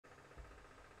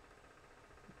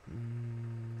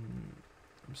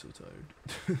I'm so tired.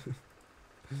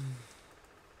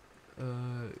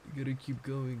 Gotta keep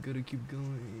going, gotta keep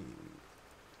going.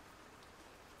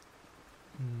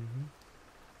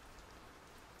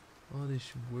 All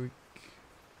this work.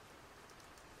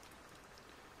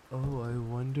 Oh, I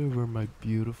wonder where my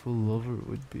beautiful lover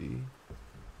would be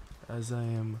as I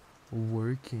am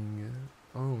working.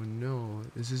 Oh no,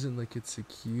 this isn't like it's a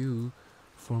cue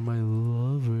for my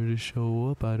lover to show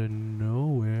up out of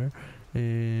nowhere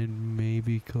and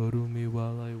maybe cuddle me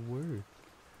while I work.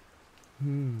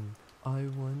 I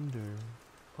wonder.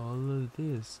 All of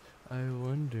this, I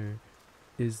wonder,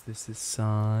 is this a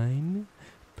sign?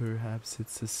 Perhaps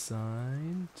it's a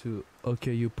sign to.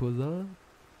 Okay, you pull up?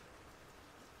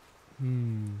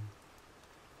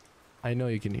 I know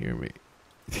you can hear me.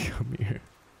 Come here.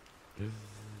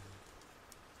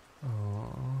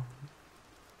 Oh,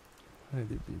 hi there,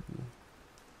 baby.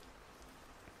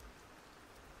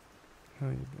 How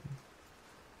you been?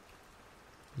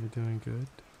 You doing good?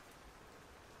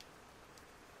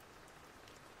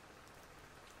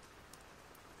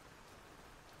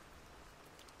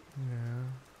 Yeah.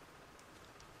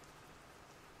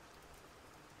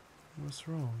 What's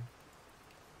wrong?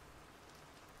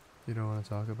 You don't want to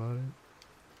talk about it?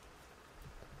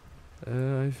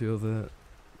 I feel that.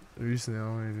 Recently, I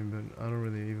don't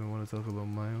really even want to talk about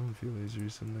my own feelings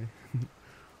recently.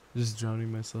 Just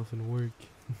drowning myself in work.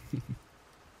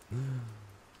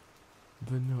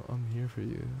 But no, I'm here for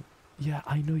you. Yeah,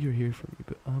 I know you're here for me,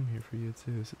 but I'm here for you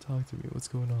too. So talk to me. What's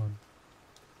going on?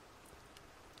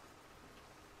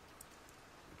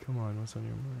 Come on, what's on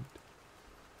your mind?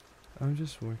 I'm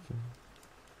just working.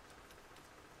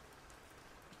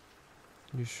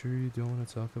 You sure you don't want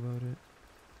to talk about it?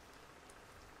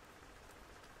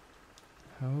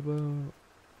 How about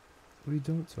we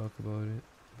don't talk about it,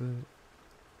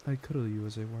 but I cuddle you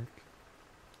as I work?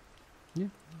 Yeah,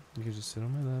 you can just sit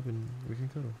on my lap and we can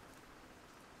cuddle.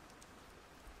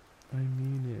 I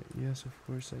mean it. Yes, of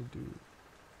course I do.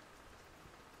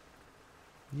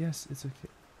 Yes, it's okay.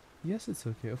 Yes, it's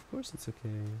okay. Of course it's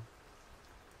okay.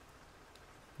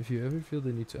 If you ever feel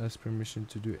the need to ask permission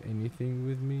to do anything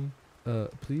with me,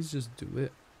 please just do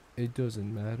it. It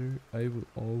doesn't matter. I will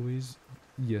always.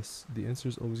 Yes, the answer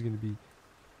is always going to be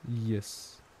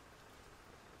yes.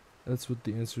 That's what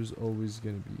the answer is always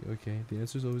going to be, okay? The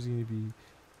answer is always going to be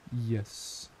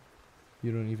yes.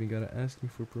 You don't even gotta ask me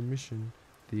for permission.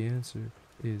 The answer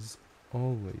is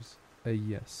always a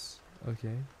yes,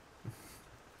 okay?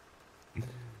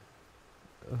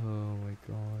 Oh my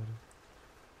god.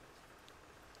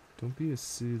 Don't be a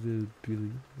silly little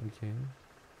Billy, okay?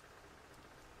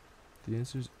 The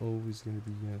answer is always gonna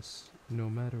be yes, no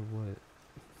matter what.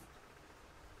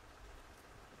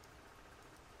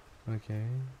 Okay?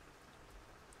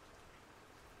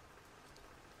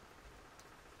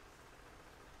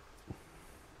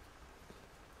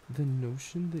 The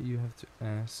notion that you have to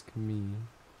ask me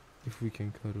if we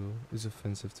can cuddle is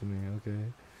offensive to me,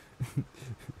 okay?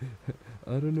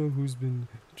 I don't know who's been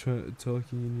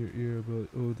talking in your ear about,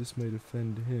 oh, this might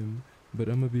offend him, but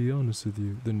I'm gonna be honest with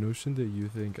you. The notion that you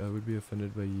think I would be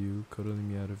offended by you cuddling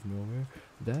me out of nowhere,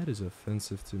 that is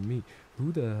offensive to me.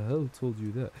 Who the hell told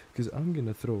you that? Because I'm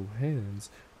gonna throw hands.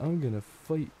 I'm gonna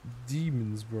fight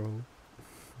demons, bro.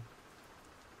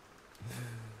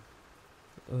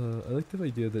 I like the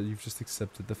idea that you've just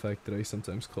accepted the fact that I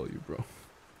sometimes call you bro.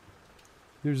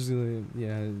 You're just like,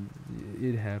 yeah,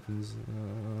 it happens. I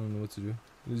don't know what to do.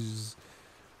 It's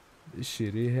just,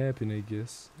 shit, it happened, I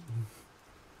guess.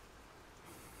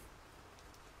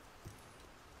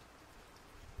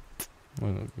 I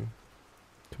love you.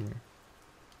 Come here.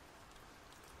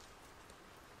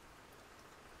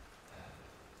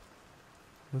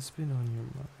 What's been on your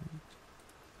mind?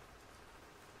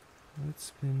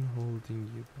 What's been holding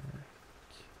you back?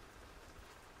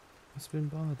 What's been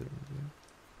bothering you?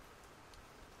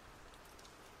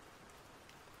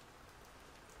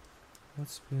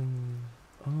 What's been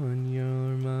on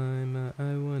your mind?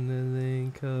 I wanna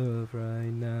link up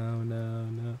right now.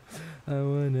 I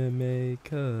wanna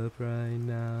make up right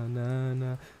now.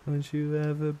 Don't you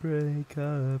ever break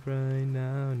up right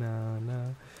now.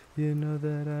 You know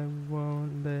that I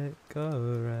won't let go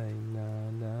right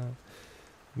now.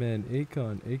 Man,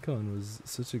 Akon was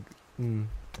such a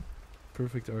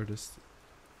perfect artist.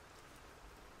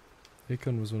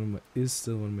 Akon was is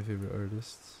still one of my favorite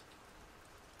artists.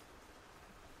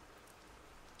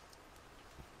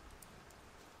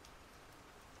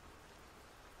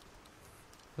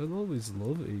 I'll always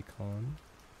love Akon.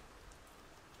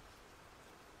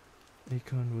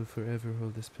 Akon will forever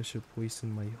hold a special place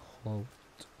in my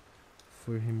heart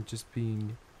for him just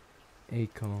being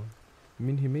Akon. I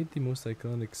mean, he made the most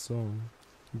iconic song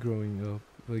growing up.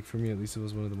 Like for me at least, it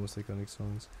was one of the most iconic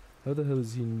songs. How the hell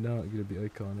is he not gonna be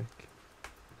iconic?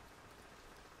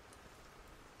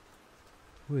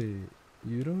 Wait,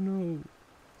 you don't know?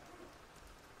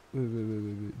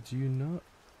 Wait. Do you not?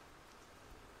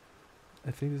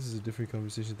 I think this is a different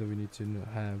conversation that we need to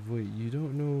have. Wait, you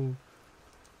don't know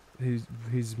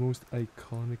his most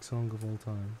iconic song of all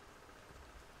time?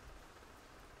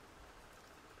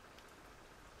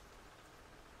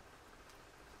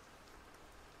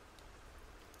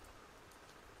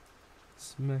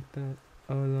 Smack that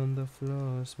all on the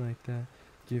floor, smack that.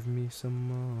 Give me some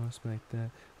more, smack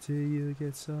that. Till you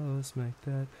get so, smack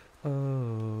that.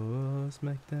 Oh,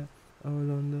 smack that all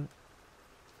on the.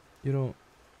 You don't.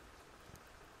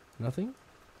 Nothing?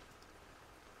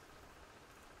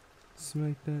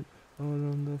 Smack that all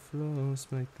on the floor,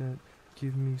 smack that.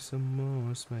 Give me some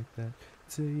more, smack that.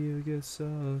 Till you get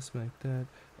so, smack that.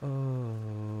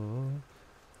 Oh.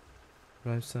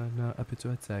 Right side now, up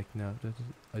to attack now.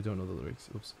 I don't know the lyrics.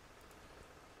 Oops.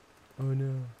 Oh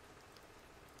no.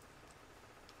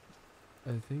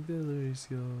 I think the lyrics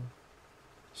go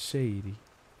shady.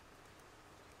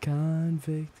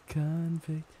 Convict,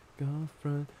 go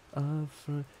front, up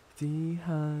front,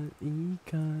 behind,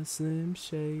 econ, slim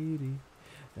shady.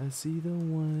 I see the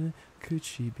one, could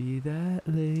she be that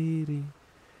lady?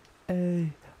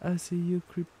 Hey, I see you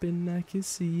creeping, I can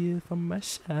see it from my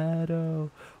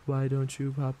shadow. Why don't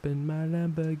you hop in my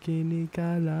Lamborghini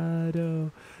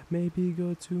Gallardo? Maybe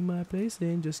go to my place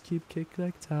and just keep kick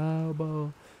like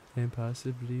Talbot. And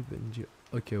possibly bend you.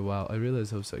 Okay, wow, I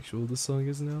realize how sexual this song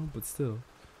is now, but still.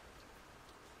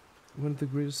 One of the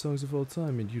greatest songs of all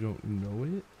time, and you don't know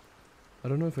it? I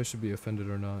don't know if I should be offended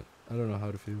or not. I don't know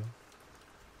how to feel.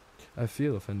 I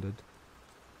feel offended.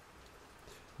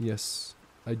 Yes,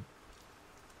 I.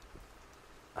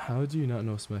 How do you not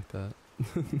know Smack That?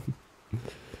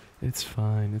 It's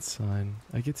fine, it's fine.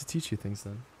 I get to teach you things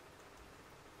then.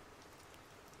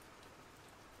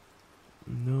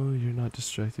 No, you're not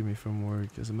distracting me from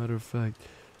work. As a matter of fact,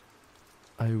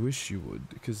 I wish you would,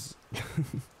 because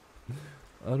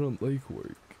I don't like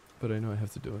work, but I know I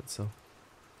have to do it, so.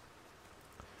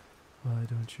 Why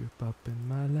don't you pop in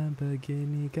my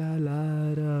Lamborghini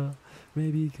Gallardo?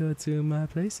 Maybe go to my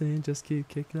place and just keep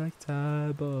kick like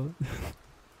Talbot.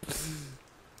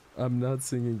 I'm not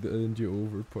singing the end you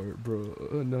over part, bro.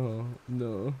 No.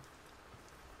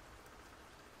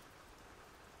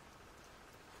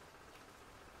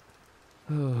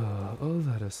 All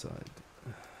that aside.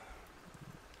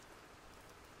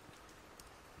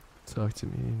 Talk to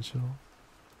me, Angel.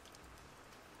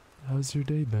 How's your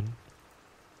day been?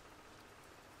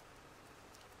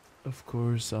 Of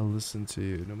course, I'll listen to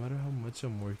you, no matter how much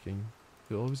I'm working.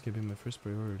 You'll always gonna be my first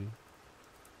priority.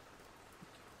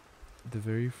 The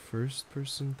very first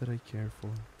person that I care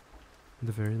for.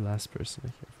 The very last person I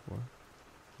care for.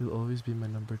 You'll always be my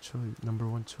number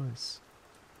one choice.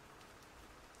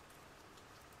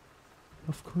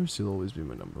 Of course you'll always be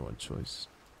my number one choice.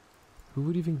 Who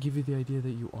would even give you the idea that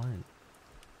you aren't?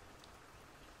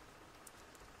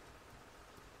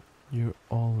 You're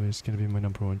always gonna be my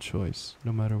number one choice,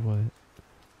 no matter what.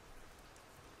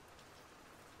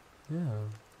 Yeah.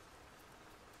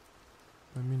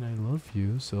 I mean, I love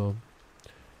you, so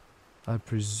I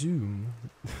presume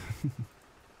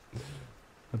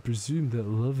that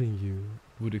loving you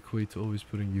would equate to always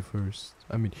putting you first.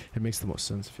 I mean, it makes the most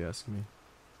sense if you ask me.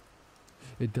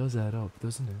 It does add up,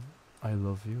 doesn't it? I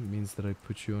love you means that I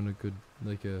put you on a good,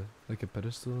 like a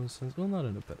pedestal in a sense. Well, not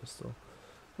on a pedestal.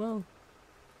 Well,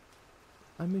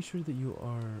 I make sure that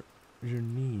your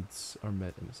needs are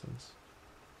met in a sense.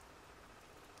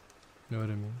 Know what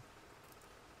I mean?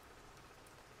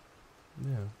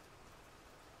 Yeah.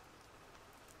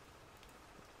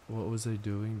 What was I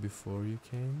doing before you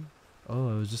came? Oh,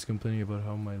 I was just complaining about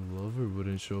how my lover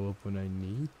wouldn't show up when I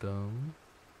need them.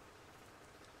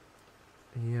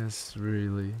 Yes,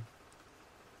 really.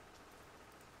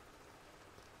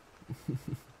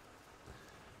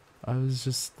 I was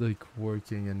just like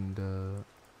working and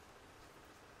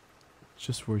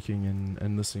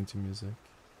listening to music.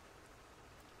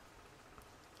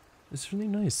 It's really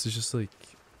nice to just like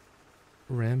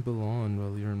ramble on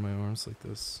while you're in my arms like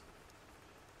this.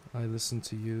 I listen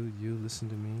to you, you listen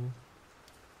to me.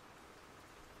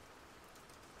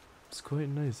 It's quite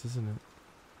nice, isn't it?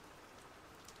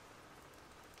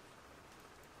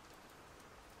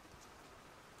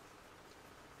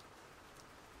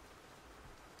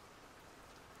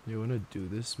 You wanna do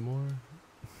this more?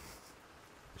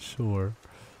 Sure.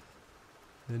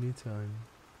 Anytime.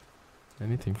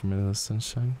 Anything for my little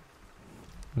sunshine.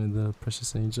 My little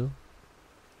precious angel.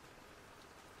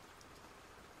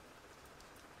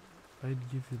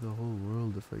 I'd give you the whole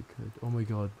world if I could. Oh my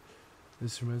god,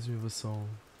 this reminds me of a song.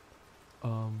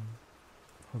 Um,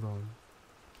 hold on.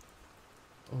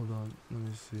 Hold on, let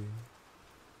me see.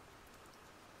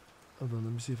 Hold on,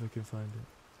 let me see if I can find it.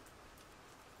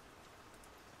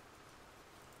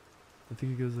 I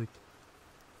think it goes like,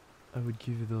 I would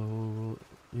give you the whole world.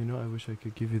 You know, I wish I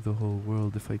could give you the whole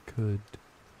world if I could.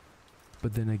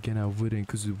 But then again, I wouldn't,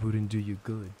 because it wouldn't do you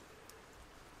good.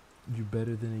 You're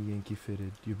better than a Yankee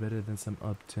fitted. You're better than some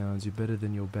uptowns. You're better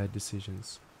than your bad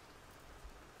decisions.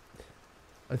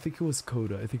 I think it was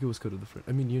Coda. I think it was Coda the friend.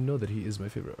 I mean, you know that he is my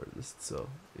favorite artist, so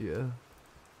yeah.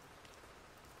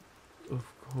 Of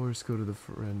course, Coda the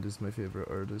friend is my favorite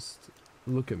artist.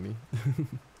 Look at me.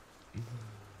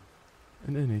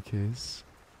 In any case,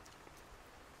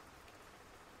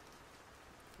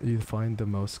 you find the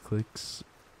mouse clicks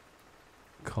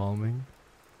calming.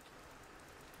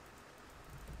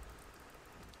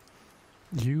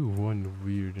 You one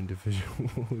weird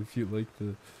individual. If you like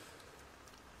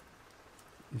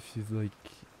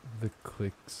the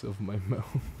clicks of my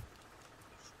mouth.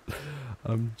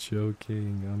 I'm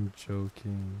joking, I'm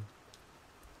joking.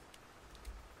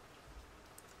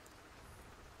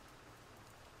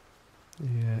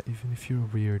 Yeah, even if you're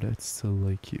weird, I'd still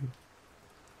like you.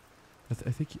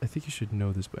 I think you should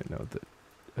know this by now, that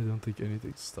I don't think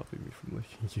anything's stopping me from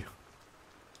liking you.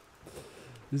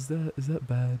 Is that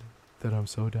bad? That I'm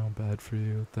so down bad for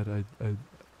you that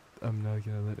I'm not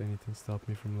gonna let anything stop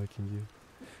me from liking you?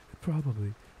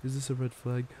 Probably. Is this a red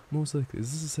flag? Most likely.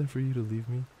 Is this a sign for you to leave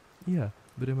me? Yeah.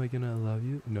 But am I gonna allow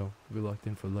you? No. We're locked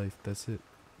in for life. That's it.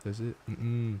 That's it.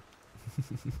 I'm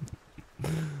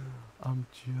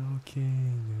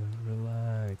joking.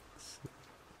 Relax.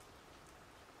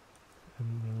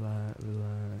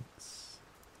 Relax.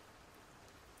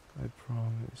 I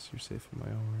promise you're safe in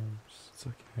my arms. It's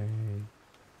okay.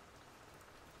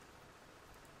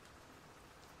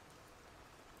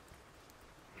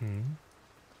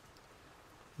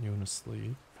 You wanna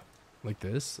sleep? Like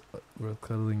this? We're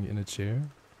cuddling in a chair?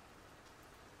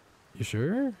 You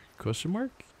sure? Question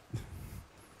mark?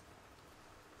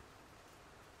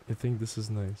 I think this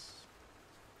is nice.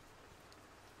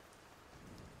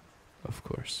 Of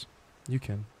course. You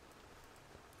can.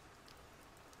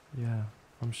 Yeah,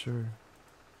 I'm sure.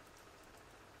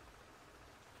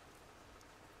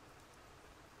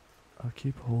 I'll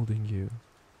keep holding you.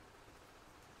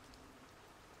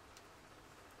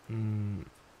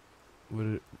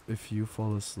 If you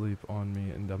fall asleep on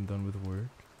me and I'm done with work,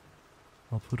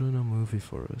 I'll put on a movie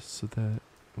for us so that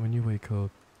when you wake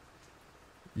up,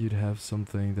 you'd have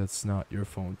something that's not your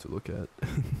phone to look at.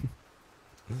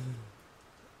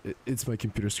 It's my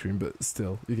computer screen, but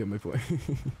still, you get my point.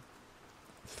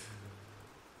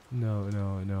 No,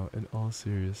 in all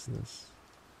seriousness,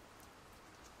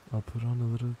 I'll put on a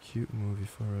little cute movie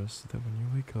for us so that when you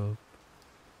wake up,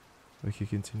 we can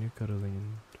continue cuddling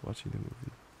and watching the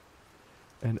movie.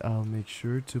 And I'll make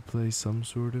sure to play some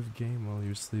sort of game while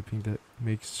you're sleeping that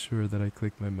makes sure that I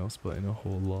click my mouse button a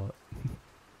whole lot.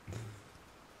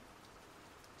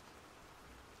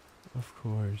 Of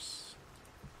course.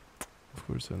 Of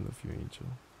course I love you, Angel.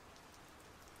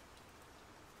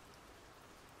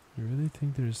 You really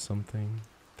think there's something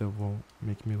that won't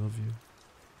make me love you?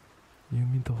 You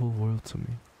mean the whole world to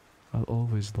me. I'll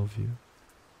always love you.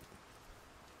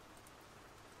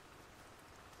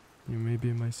 You may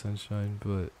be my sunshine,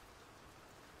 but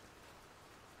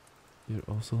you're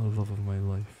also the love of my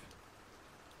life.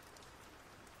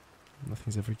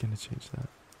 Nothing's ever gonna change that.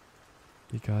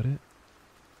 You got it?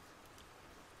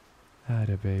 Had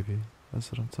it, baby.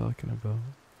 That's what I'm talking about.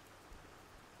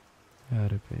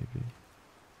 Had it, baby.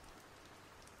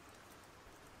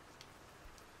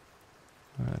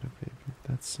 Had it, baby.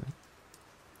 That's it.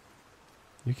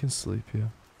 You can sleep, yeah.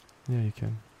 Yeah, you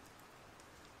can.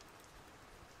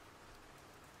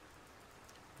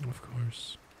 Of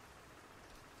course.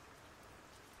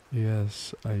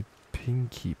 Yes, I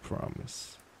pinky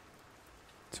promise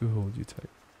to hold you tight.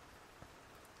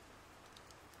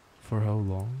 For how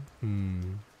long?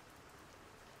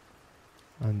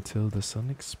 Until the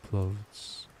sun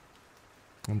explodes.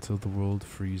 Until the world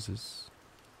freezes.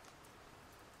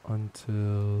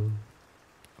 Until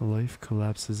life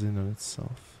collapses in on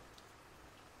itself.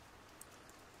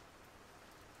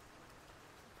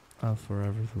 I'll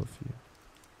forever love you.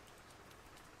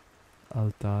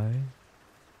 I'll die,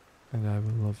 and I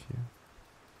will love you.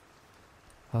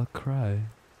 I'll cry,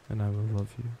 and I will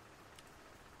love you.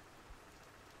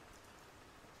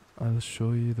 I'll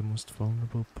show you the most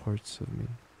vulnerable parts of me,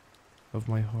 of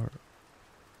my heart,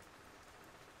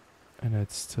 and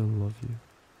I'd still love you.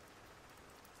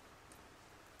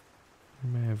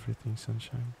 You're my everything,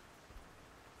 sunshine.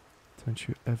 Don't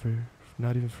you ever,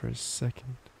 not even for a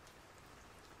second,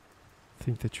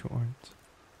 think that you aren't.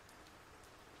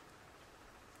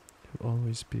 You'll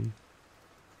always be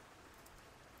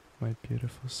my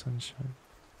beautiful sunshine.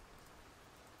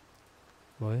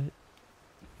 What?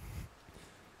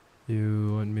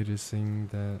 You want me to sing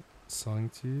that song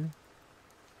to you?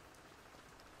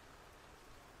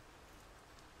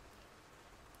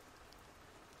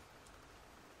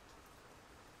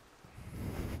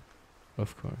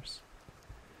 Of course.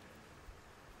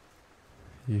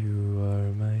 You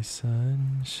are my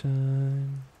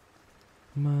sunshine,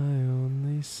 my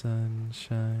only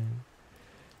sunshine.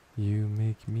 You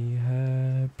make me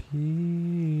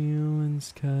happy when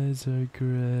skies are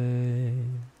gray.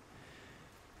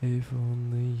 If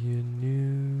only you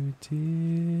knew,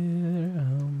 dear,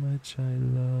 how much I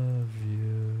love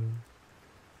you.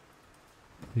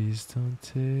 Please don't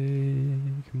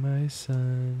take my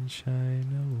sunshine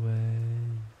away.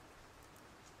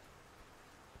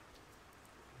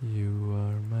 You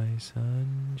are my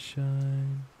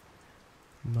sunshine,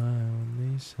 my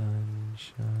only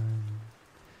sunshine.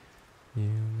 You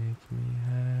make me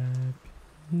happy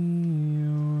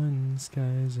when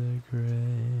skies are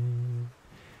gray.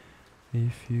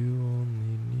 If you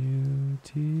only knew,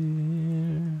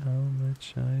 dear, how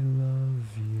much I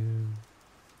love you.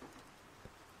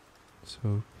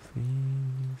 So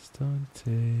please don't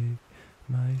take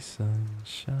my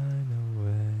sunshine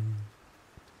away.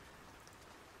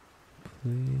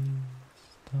 Please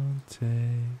don't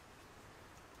take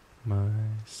my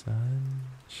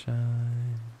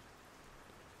sunshine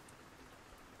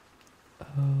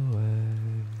away.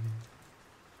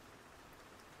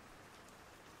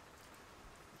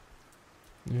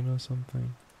 You know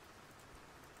something?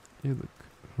 You look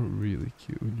really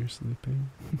cute when you're sleeping.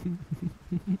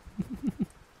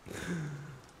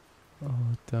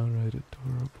 Oh, downright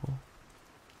adorable.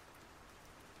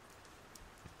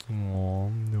 Aw,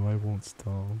 no, I won't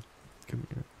stop. Come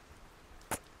here.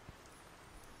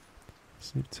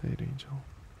 Sleep tight, Angel.